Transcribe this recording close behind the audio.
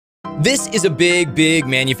This is a big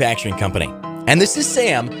manufacturing company, and this is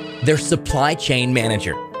Sam, their supply chain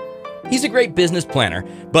manager. He's a great business planner,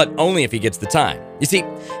 but only if he gets the time. You see,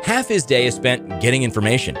 half his day is spent getting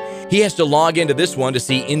information. He has to log into this one to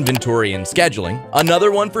see inventory and scheduling,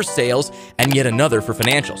 another one for sales, and yet another for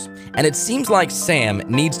financials. And it seems like Sam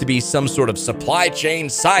needs to be some sort of supply chain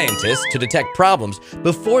scientist to detect problems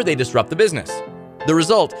before they disrupt the business. The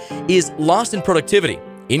result is loss in productivity,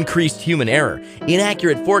 increased human error,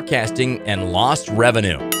 inaccurate forecasting, and lost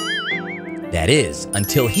revenue. That is,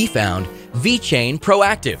 until he found VChain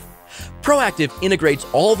Proactive. Proactive integrates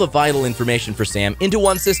all the vital information for Sam into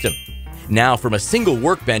one system. Now, from a single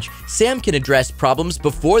workbench, Sam can address problems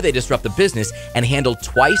before they disrupt the business and handle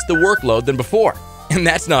twice the workload than before. And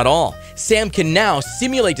that's not all. Sam can now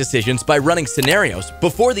simulate decisions by running scenarios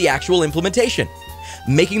before the actual implementation.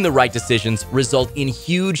 Making the right decisions result in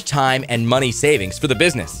huge time and money savings for the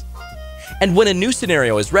business. And when a new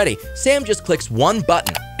scenario is ready, Sam just clicks one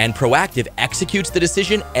button and Proactive executes the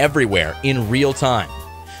decision everywhere in real time.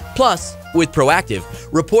 Plus, with Proactive,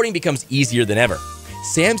 reporting becomes easier than ever.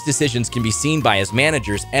 Sam's decisions can be seen by his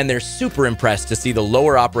managers, and they're super impressed to see the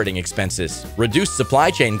lower operating expenses, reduced supply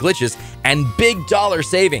chain glitches, and big dollar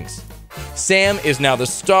savings. Sam is now the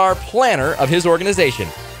star planner of his organization,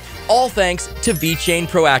 all thanks to VChain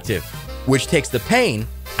Proactive, which takes the pain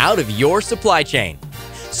out of your supply chain.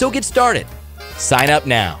 So get started. Sign up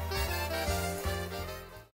now.